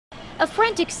A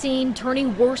frantic scene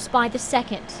turning worse by the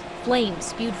second. Flames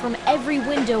spewed from every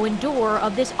window and door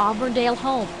of this Auburndale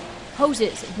home.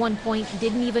 Hoses at one point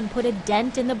didn't even put a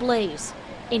dent in the blaze.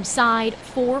 Inside,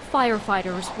 4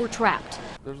 firefighters were trapped.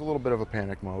 There's a little bit of a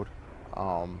panic mode.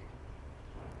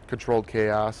 Controlled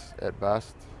chaos at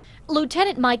best.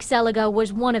 Lieutenant Mike Seliga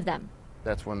was one of them.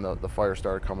 That's when the fire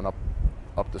started coming up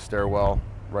the stairwell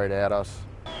right at us.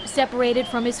 Separated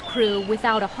from his crew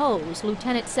without a hose,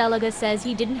 Lieutenant Seliga says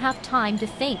he didn't have time to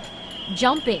think.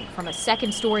 Jumping from a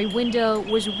second-story window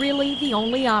was really the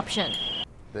only option.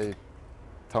 They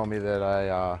tell me that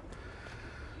I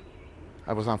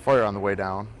was on fire on the way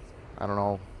down. I don't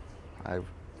know. It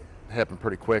happened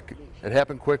pretty quick. It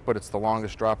happened quick, but it's the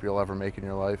longest drop you'll ever make in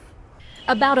your life.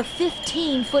 About a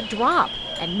 15-foot drop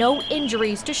and no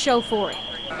injuries to show for it.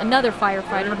 Another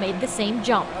firefighter made the same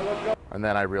jump. And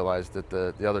then I realized that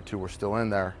the other 2 were still in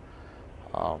there.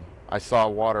 I saw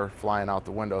water flying out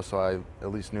the window, so I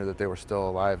at least knew that they were still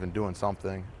alive and doing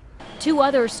something. 2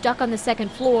 others stuck on the second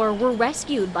floor were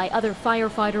rescued by other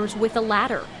firefighters with a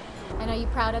ladder. And are you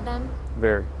proud of them?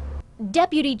 Very.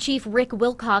 Deputy Chief Rick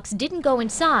Wilcox didn't go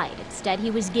inside. Instead,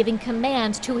 he was giving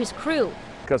commands to his crew.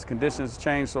 Because conditions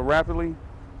change so rapidly,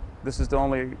 this is the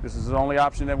only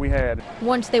option that we had.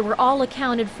 Once they were all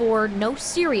accounted for, no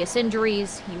serious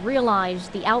injuries, he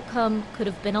realized the outcome could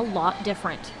have been a lot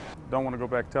different. Don't want to go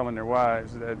back telling their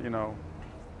wives that, you know,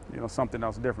 something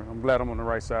else different. I'm glad I'm on the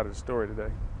right side of the story today.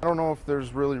 I don't know if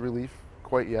there's really relief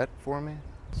quite yet for me.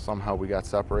 Somehow we got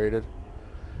separated.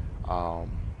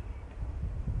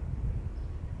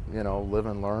 You know, live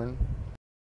and learn.